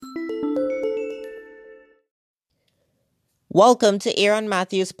Welcome to Aaron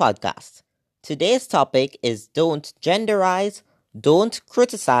Matthews Podcast. Today's topic is don't genderize, don't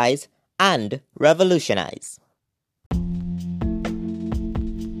criticize, and revolutionize.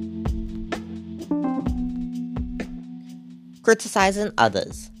 Criticizing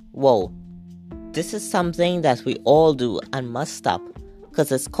others. Whoa, this is something that we all do and must stop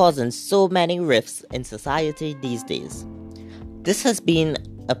because it's causing so many rifts in society these days. This has been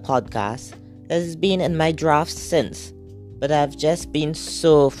a podcast that has been in my drafts since. But I've just been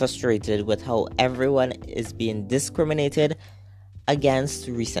so frustrated with how everyone is being discriminated against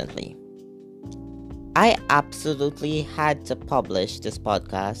recently. I absolutely had to publish this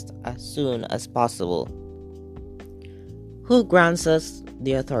podcast as soon as possible. Who grants us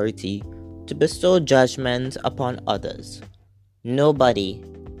the authority to bestow judgment upon others? Nobody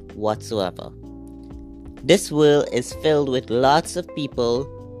whatsoever. This world is filled with lots of people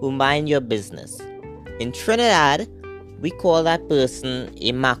who mind your business. In Trinidad, we call that person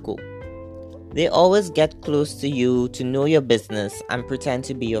a Mako. They always get close to you to know your business and pretend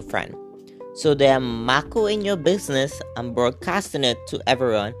to be your friend. So they are Mako in your business and broadcasting it to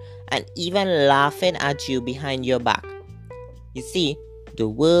everyone and even laughing at you behind your back. You see, the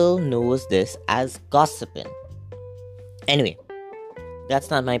world knows this as gossiping. Anyway,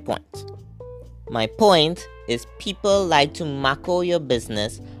 that's not my point. My point is people like to Mako your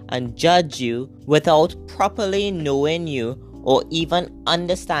business and judge you without properly knowing you or even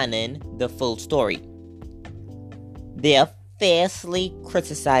understanding the full story. They are fiercely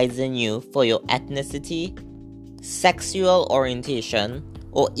criticizing you for your ethnicity, sexual orientation,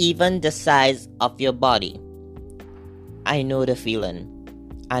 or even the size of your body. I know the feeling,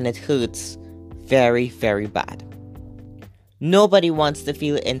 and it hurts very, very bad. Nobody wants to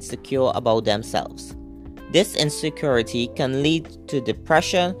feel insecure about themselves. This insecurity can lead to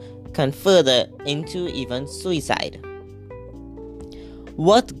depression, can further into even suicide.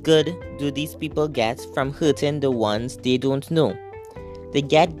 What good do these people get from hurting the ones they don't know? They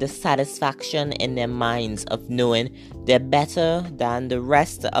get the satisfaction in their minds of knowing they're better than the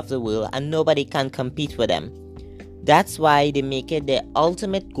rest of the world and nobody can compete with them. That's why they make it their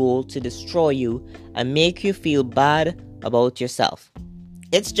ultimate goal to destroy you and make you feel bad about yourself.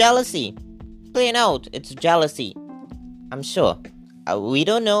 It's jealousy. Plain out, it's jealousy. I'm sure. We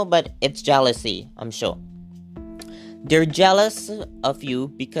don't know, but it's jealousy, I'm sure. They're jealous of you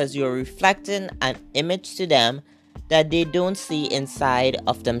because you're reflecting an image to them that they don't see inside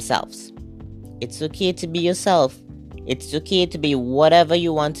of themselves. It's okay to be yourself. It's okay to be whatever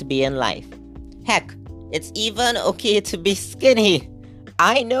you want to be in life. Heck, it's even okay to be skinny.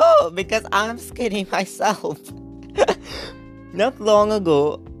 I know, because I'm skinny myself. Not long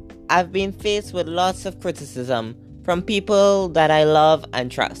ago, I've been faced with lots of criticism from people that I love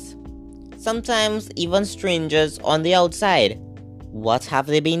and trust. Sometimes even strangers on the outside. What have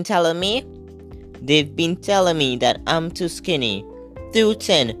they been telling me? They've been telling me that I'm too skinny, too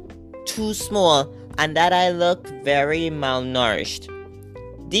thin, too small, and that I look very malnourished.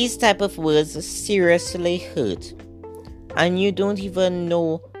 These type of words seriously hurt, and you don't even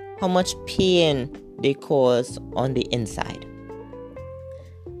know how much pain they cause on the inside.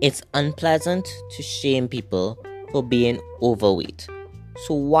 It's unpleasant to shame people for being overweight.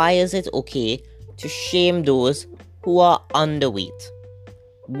 So why is it okay to shame those who are underweight?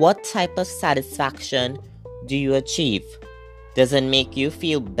 What type of satisfaction do you achieve? Does it make you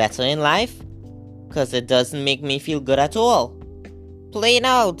feel better in life? Because it doesn't make me feel good at all. Plain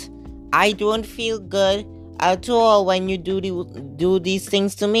out, I don't feel good at all when you do these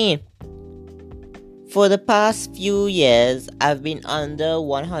things to me. For the past few years, I've been under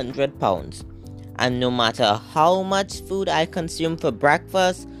 100 pounds. And no matter how much food I consume for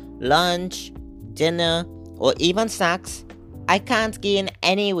breakfast, lunch, dinner, or even snacks, I can't gain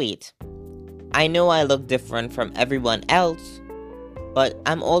any weight. I know I look different from everyone else, but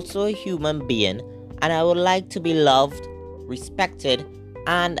I'm also a human being and I would like to be loved, respected,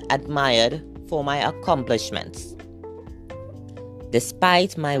 and admired for my accomplishments.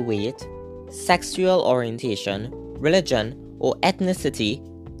 Despite my weight, sexual orientation, religion, or ethnicity,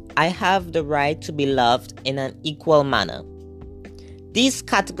 I have the right to be loved in an equal manner. These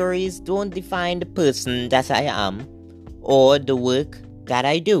categories don't define the person that I am or the work that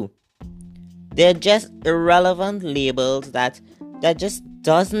I do. They're just irrelevant labels that just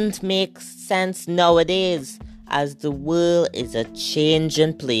doesn't make sense nowadays, as the world is a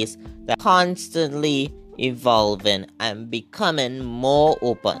changing place that's constantly evolving and becoming more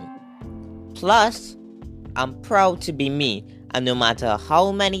open. Plus, I'm proud to be me, and no matter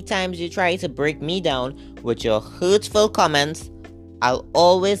how many times you try to break me down with your hurtful comments, I'll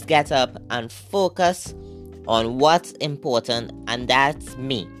always get up and focus on what's important, and that's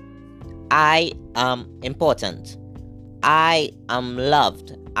me. I am important. I am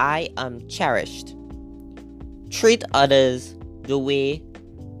loved. I am cherished. Treat others the way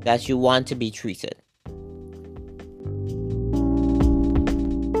that you want to be treated.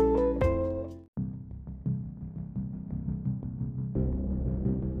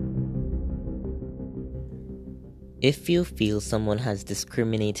 If you feel someone has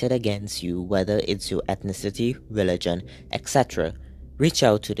discriminated against you, whether it's your ethnicity, religion, etc., reach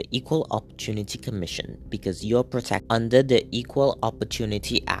out to the Equal Opportunity Commission because you're protected under the Equal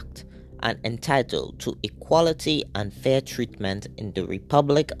Opportunity Act and entitled to equality and fair treatment in the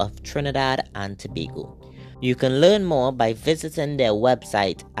Republic of Trinidad and Tobago. You can learn more by visiting their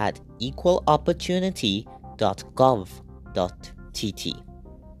website at equalopportunity.gov.tt.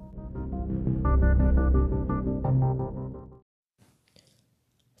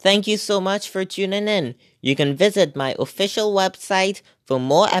 Thank you so much for tuning in. You can visit my official website for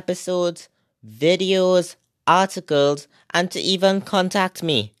more episodes, videos, articles, and to even contact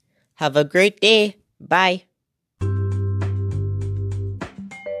me. Have a great day. Bye.